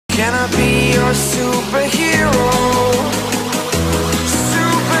Can I be your superhero?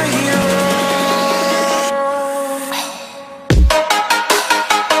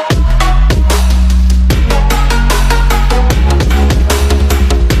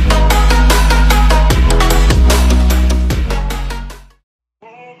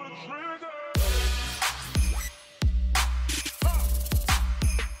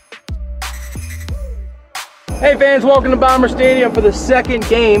 Hey fans, welcome to Bomber Stadium for the second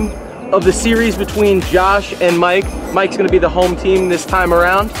game of the series between Josh and Mike. Mike's gonna be the home team this time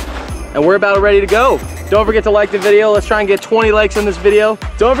around, and we're about ready to go. Don't forget to like the video. Let's try and get 20 likes on this video.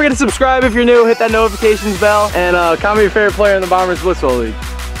 Don't forget to subscribe if you're new, hit that notifications bell, and comment your favorite player in the Bombers Blitzball League.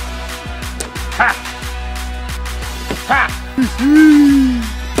 Ha! Ha!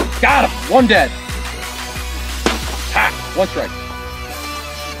 Got him! One dead. Ha! One strike.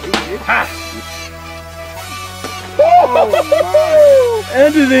 Ha! Oh,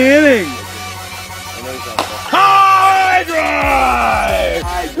 end of the inning. High drive!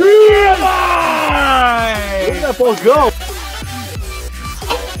 Where did that ball go?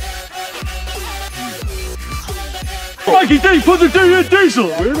 Mikey D, put the D in diesel.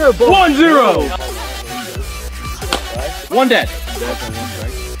 Where did that ball 1-0. One dead.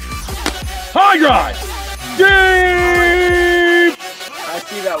 High drive! Deep! I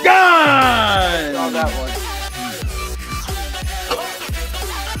see that one. Gone! Saw that one.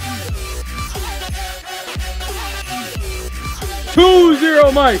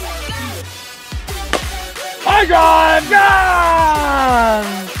 2-0 Mike. High drive, gone!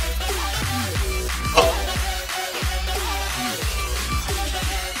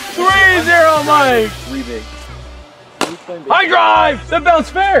 3-0 Mike. 3 big. High drive, that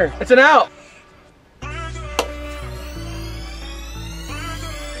bounced fair. It's an out.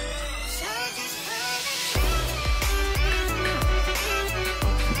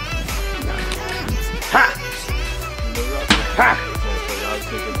 Ha! Ha!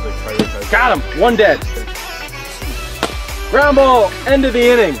 Got him, one dead. Ground ball, end of the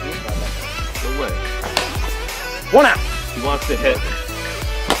inning. One out. He wants to hit.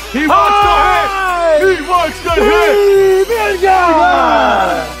 He wants to hit! He wants to hit!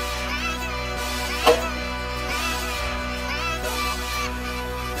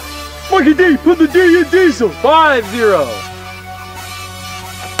 Mikey D, put the D in diesel. 5-0.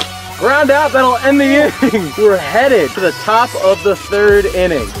 Ground out, that'll end the inning. We're headed to the top of the third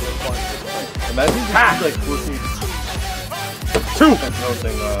inning. Imagine Ha! like 14. 2.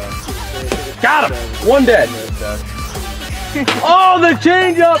 Got him. One dead. Oh, the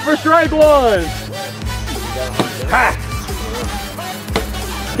changeup for strike 1. Ha!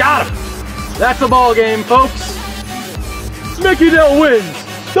 Got him. That's the ball game, folks. Mickey Dell wins.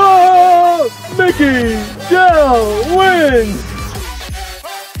 Mickey Dell wins.